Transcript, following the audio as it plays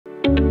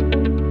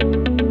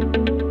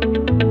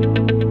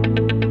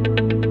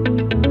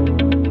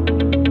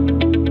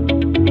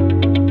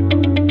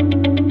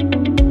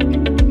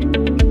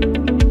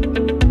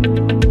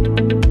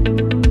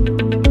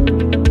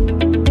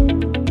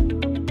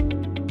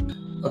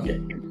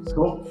Okay,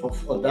 so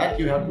for that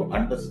you have to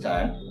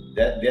understand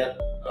that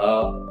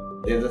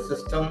there's a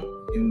system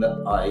in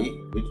the eye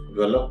which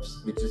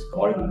develops, which is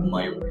called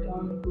myopia.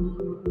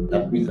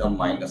 That means a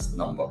minus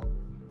number.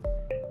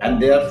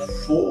 And there are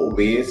four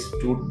ways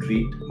to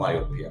treat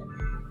myopia.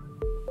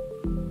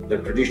 The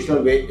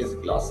traditional way is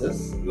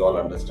glasses. You all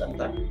understand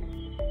that.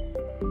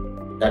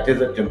 That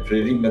is a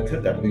temporary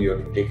method. That means you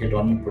have to take it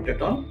on and put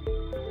it on.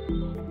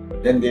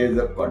 Then there is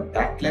a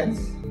contact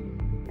lens,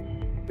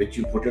 which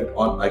you put it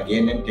on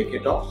again and take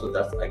it off. So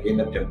that's again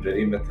a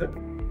temporary method.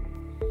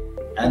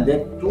 And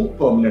then two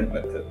permanent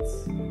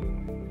methods.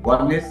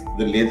 One is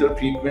the laser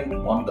treatment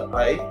on the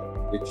eye,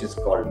 which is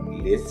called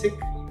LASIK.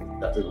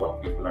 That is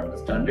what people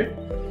understand it.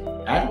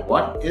 And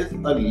one is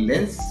a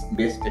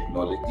lens-based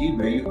technology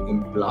where you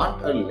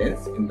implant a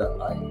lens in the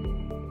eye.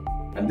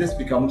 And this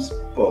becomes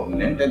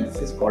permanent, and this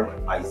is called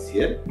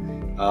ICL.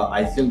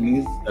 ICL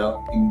means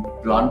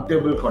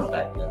implantable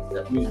contact lens.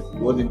 That means it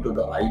goes into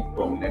the eye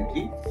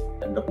permanently,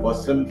 and the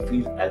person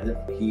feels as if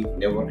he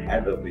never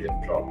had a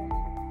vision problem.